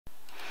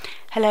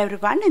Hello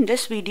everyone, in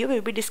this video we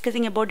will be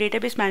discussing about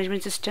database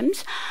management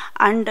systems,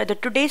 and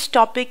today's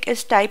topic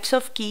is types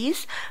of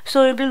keys.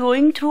 So we will be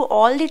going through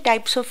all the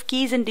types of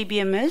keys in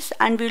DBMS,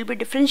 and we will be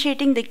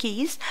differentiating the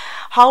keys,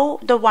 how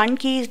the one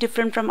key is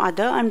different from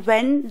other and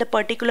when the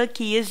particular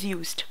key is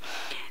used.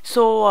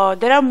 So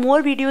there are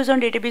more videos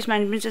on database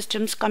management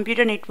systems,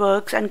 computer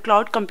networks and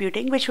cloud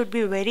computing, which would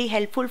be very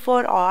helpful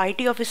for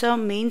IT officer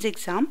mains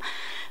exam.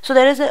 So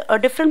there is a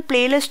different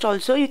playlist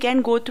also. You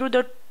can go through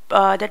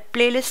that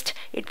playlist.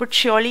 It would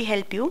surely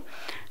help you.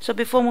 So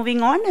before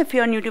moving on, if you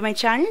are new to my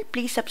channel,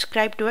 please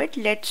subscribe to it.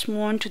 Let's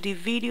move on to the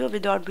video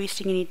without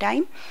wasting any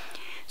time.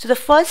 So the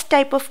first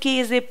type of key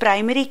is a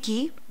primary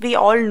key. We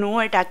all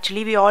know it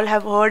actually. We all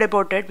have heard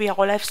about it. We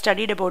all have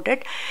studied about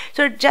it.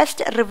 So it's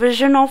just a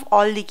revision of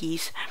all the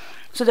keys.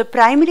 So the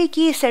primary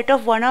key is a set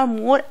of one or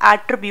more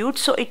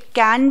attributes. So it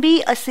can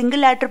be a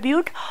single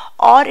attribute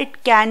or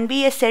it can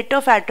be a set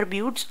of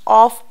attributes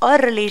of a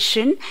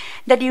relation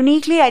that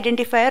uniquely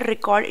identify a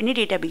record in a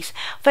database.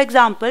 For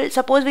example,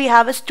 suppose we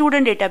have a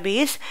student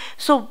database.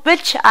 So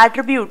which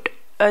attribute?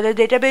 The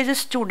database is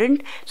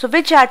student, so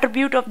which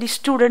attribute of the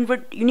student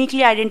would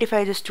uniquely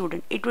identify the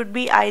student? It would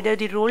be either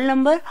the roll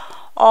number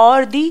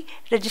or the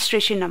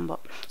registration number.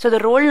 So the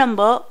roll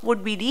number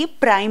would be the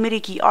primary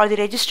key, or the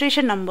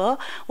registration number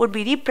would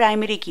be the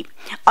primary key.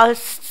 A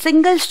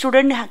single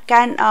student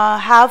can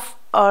have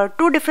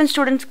two different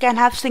students can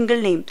have single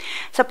name.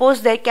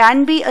 Suppose there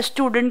can be a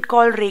student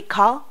called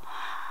Rekha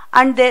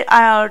and there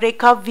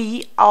Rekha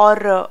V,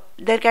 or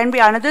there can be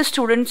another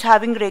students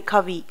having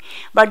Rekha V,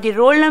 but the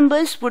roll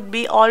numbers would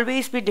be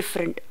always be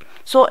different.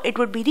 So it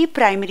would be the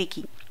primary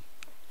key.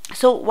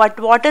 So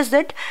what is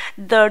that?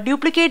 The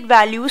duplicate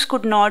values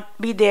could not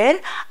be there,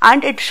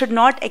 and it should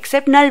not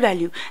accept null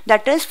value.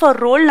 That is, for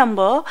roll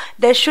number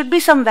there should be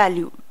some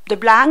value. The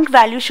blank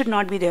value should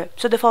not be there.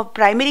 So for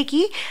primary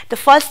key, the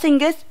first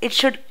thing is it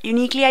should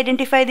uniquely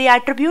identify the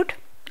attribute.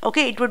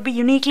 Okay, it would be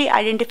uniquely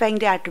identifying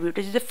the attribute.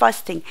 This is the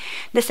first thing.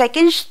 The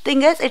second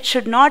thing is it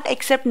should not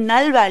accept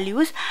null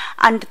values,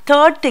 and the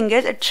third thing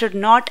is it should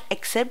not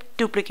accept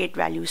duplicate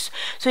values.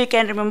 So you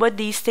can remember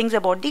these things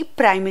about the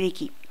primary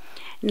key.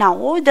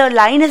 Now the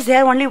line is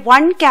there, only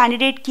one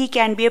candidate key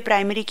can be a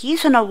primary key.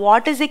 So now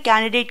what is a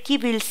candidate key?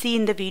 We'll see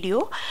in the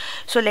video.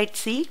 So let's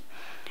see.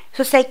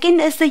 So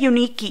second is the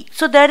unique key.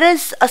 So there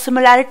is a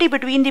similarity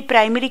between the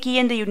primary key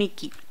and the unique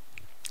key.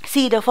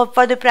 See,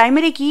 for the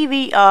primary key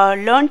we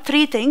learned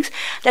three things,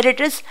 that it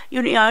is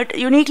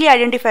uniquely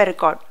identify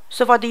record.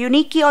 So for the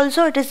unique key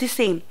also it is the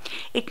same.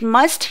 It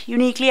must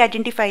uniquely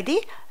identify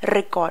the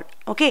record.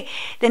 Okay.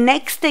 The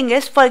next thing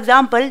is, for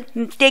example,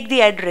 take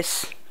the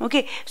address.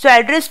 Okay. So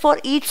address for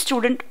each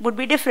student would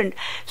be different.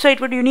 So it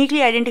would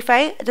uniquely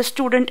identify the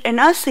student in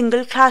a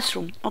single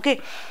classroom. Okay.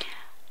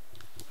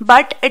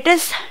 But it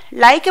is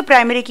like a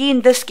primary key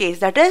in this case,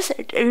 that is,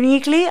 it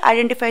uniquely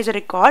identifies a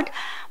record,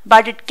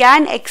 but it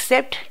can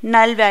accept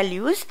null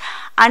values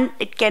and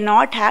it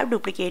cannot have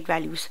duplicate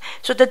values.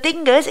 So the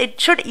thing is, it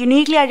should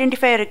uniquely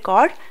identify a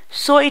record,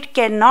 so it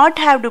cannot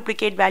have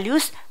duplicate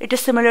values. It is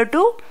similar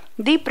to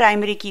the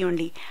primary key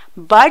only,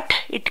 but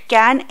it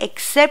can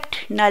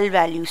accept null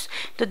values.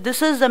 So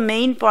this is the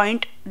main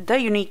point, the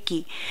unique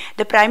key.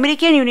 The primary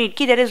key and unique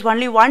key, there is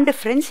only one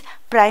difference.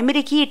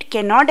 Primary key, it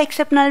cannot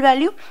accept null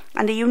value,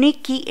 and the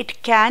unique key,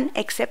 it can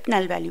accept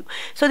null value.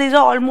 So these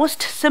are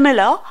almost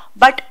similar,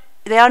 but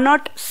they are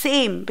not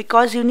same,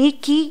 because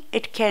unique key,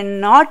 it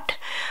cannot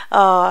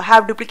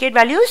have duplicate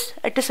values.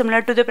 It is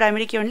similar to the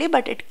primary key only,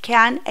 but it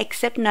can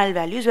accept null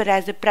values,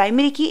 whereas the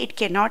primary key, it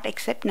cannot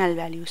accept null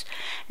values.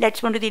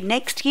 Let's move to the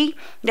next key,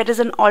 that is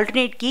an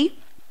alternate key.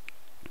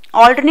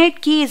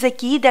 Alternate key is a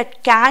key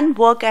that can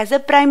work as a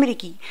primary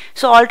key.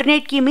 So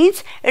alternate key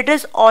means it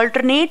is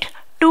alternate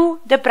to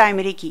the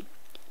primary key.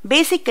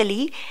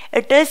 Basically,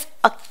 it is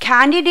a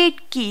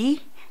candidate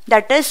key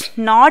that is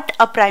not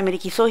a primary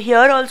key. So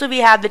here also we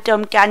have the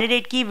term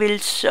candidate key. We'll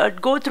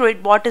go through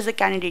it. What is a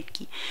candidate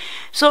key?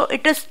 So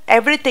it is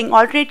everything.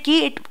 Alternate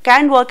key, it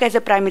can work as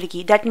a primary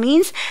key. That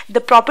means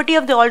the property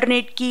of the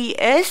alternate key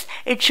is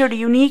it should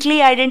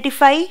uniquely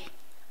identify.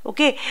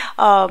 Okay,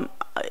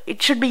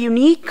 it should be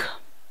unique.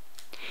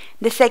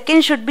 The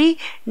second should be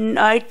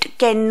it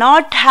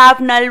cannot have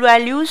null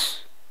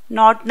values.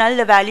 Not null,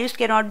 the values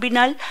cannot be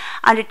null,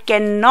 and it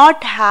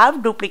cannot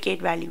have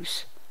duplicate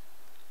values.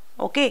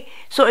 Okay,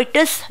 so it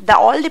is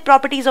all the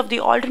properties of the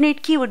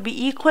alternate key would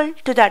be equal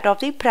to that of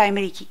the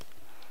primary key.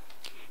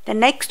 The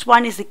next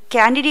one is the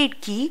candidate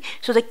key.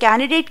 So the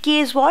candidate key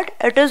is what?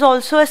 It is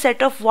also a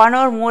set of one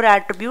or more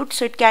attributes.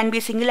 So it can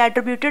be single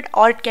attributed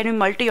or it can be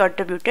multi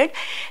attributed.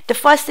 The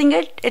first thing,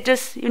 it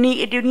is unique.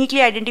 It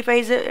uniquely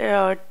identifies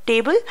a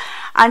table,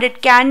 and there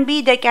can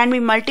be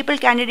multiple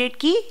candidate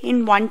key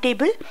in one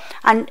table,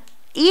 and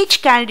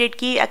each candidate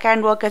key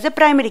can work as a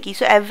primary key.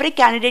 So every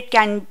candidate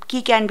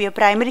key can be a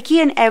primary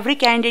key, and every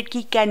candidate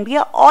key can be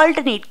an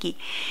alternate key.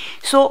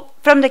 So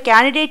from the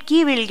candidate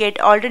key we will get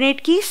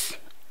alternate keys,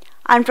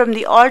 and from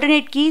the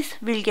alternate keys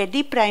we'll get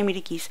the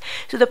primary keys.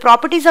 So the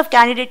properties of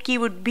candidate key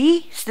would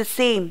be the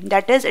same,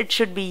 that is, it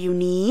should be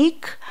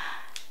unique,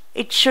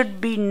 it should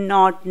be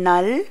not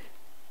null,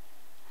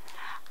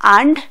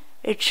 and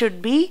it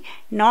should be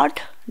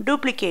not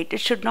duplicate. It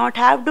should not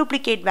have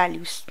duplicate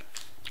values.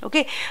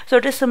 Okay, so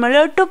it is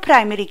similar to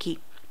primary key.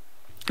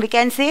 We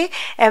can say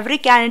every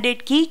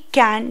candidate key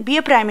can be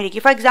a primary key.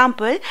 For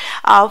example,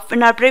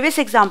 in our previous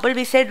example,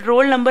 we said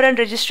roll number and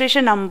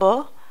registration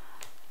number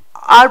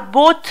are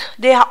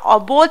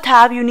both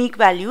have unique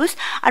values,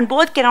 and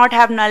both cannot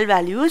have null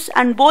values,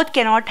 and both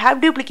cannot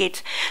have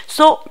duplicates.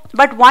 So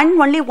but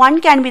only one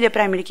can be the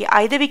primary key.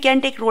 Either we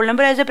can take roll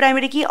number as a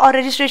primary key or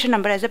registration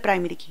number as a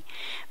primary key.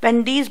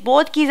 When these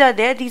both keys are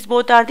there, these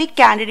both are the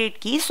candidate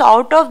keys. So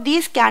out of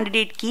these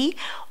candidate key,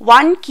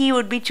 one key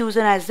would be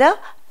chosen as the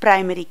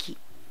primary key.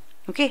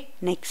 Okay,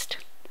 next,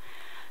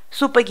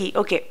 super key.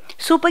 Okay,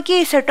 super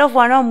key is a set of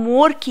one or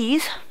more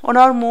keys, one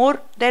or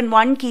more than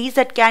one keys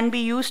that can be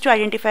used to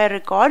identify a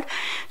record.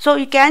 So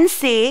you can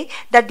say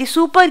that the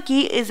super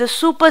key is a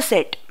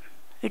superset.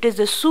 It is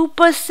a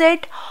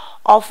superset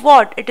of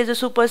what? It is a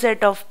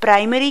superset of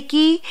primary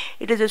key,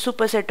 it is a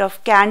superset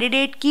of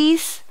candidate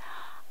keys,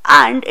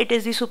 and it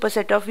is the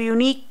superset of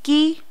unique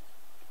key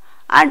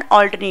and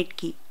alternate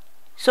key.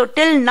 So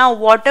till now,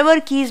 whatever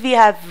keys we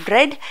have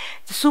read,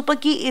 the super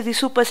key is the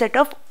superset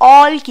of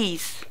all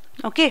keys.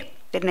 Okay,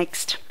 the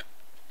next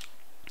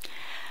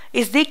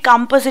is the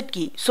composite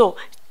key. So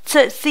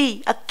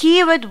see, a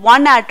key with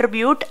one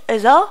attribute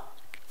is a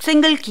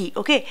single key.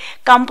 Okay,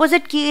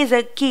 composite key is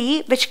a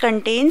key which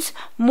contains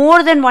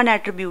more than one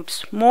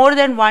attributes, more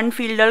than one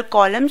field or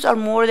columns, or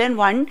more than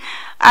one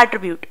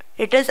attribute.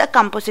 It is a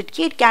composite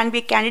key. It can be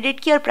a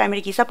candidate key or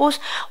primary key. Suppose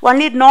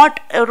only not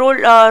a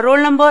roll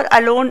number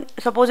alone,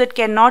 suppose it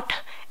cannot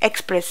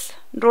express.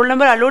 Roll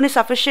number alone is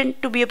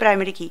sufficient to be a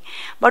primary key.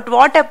 But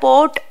what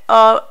about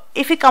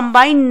if we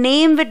combine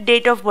name with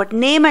date of birth?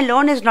 Name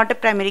alone is not a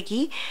primary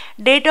key.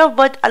 Date of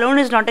birth alone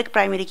is not a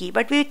primary key.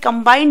 But we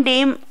combine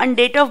name and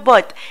date of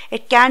birth,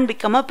 it can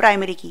become a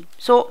primary key.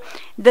 So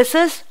this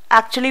is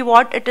actually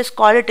what it is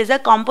called. It is a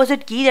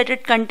composite key, that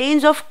it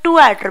contains of two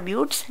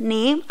attributes,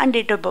 name and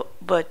date of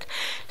birth.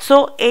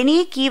 So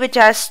any key which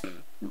has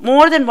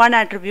more than one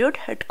attribute,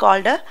 it's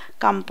called a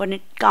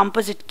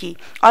composite key,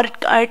 or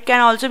it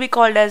can also be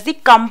called as the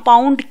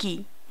compound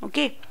key.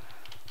 Okay.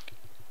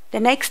 The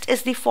next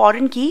is the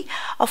foreign key.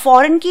 A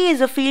foreign key is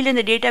a field in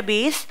the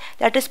database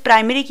that is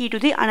primary key to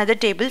the another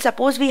table.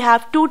 Suppose we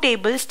have two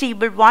tables,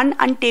 table 1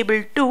 and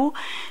table 2.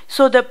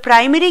 So the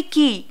primary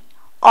key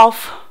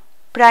of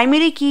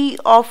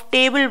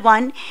table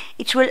 1,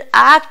 it will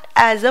act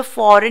as a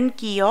foreign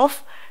key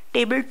of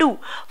table 2.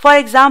 For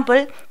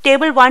example,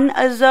 table 1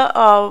 is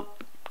a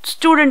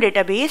student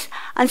database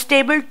and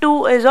table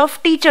 2 is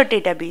of teacher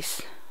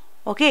database.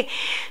 Okay,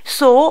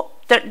 so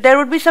there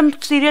would be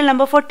some serial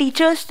number for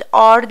teachers,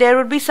 or there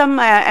would be some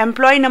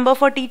employee number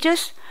for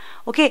teachers.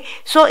 Okay,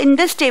 so in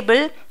this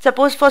table,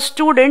 suppose for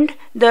student,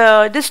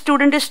 this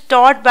student is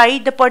taught by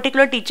the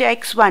particular teacher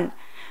x1.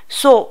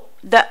 So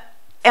the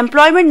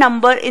employment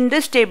number in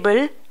this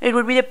table, it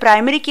would be the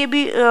primary key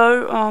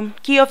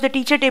of the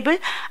teacher table.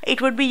 It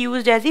would be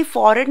used as a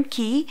foreign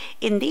key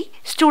in the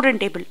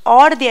student table,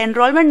 or the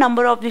enrollment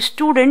number of the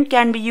student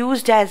can be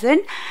used as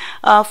an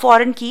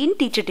foreign key in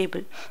teacher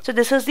table. So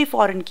this is the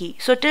foreign key.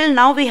 So till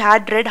now we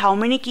had read how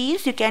many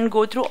keys. You can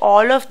go through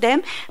all of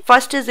them.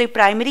 First is the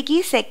primary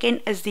key,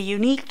 second is the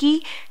unique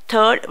key,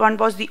 third one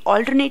was the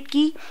alternate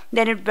key,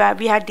 then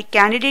we had the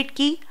candidate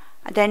key,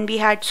 then we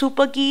had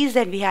super keys,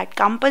 then we had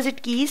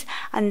composite keys,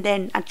 and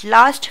then at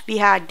last we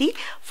had the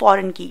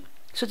foreign key.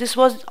 So this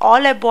was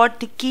all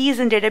about the keys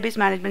in database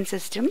management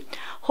system.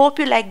 Hope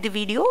you liked the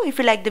video. If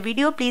you like the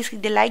video, please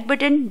click the like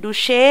button, do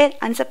share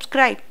and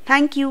subscribe.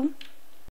 Thank you.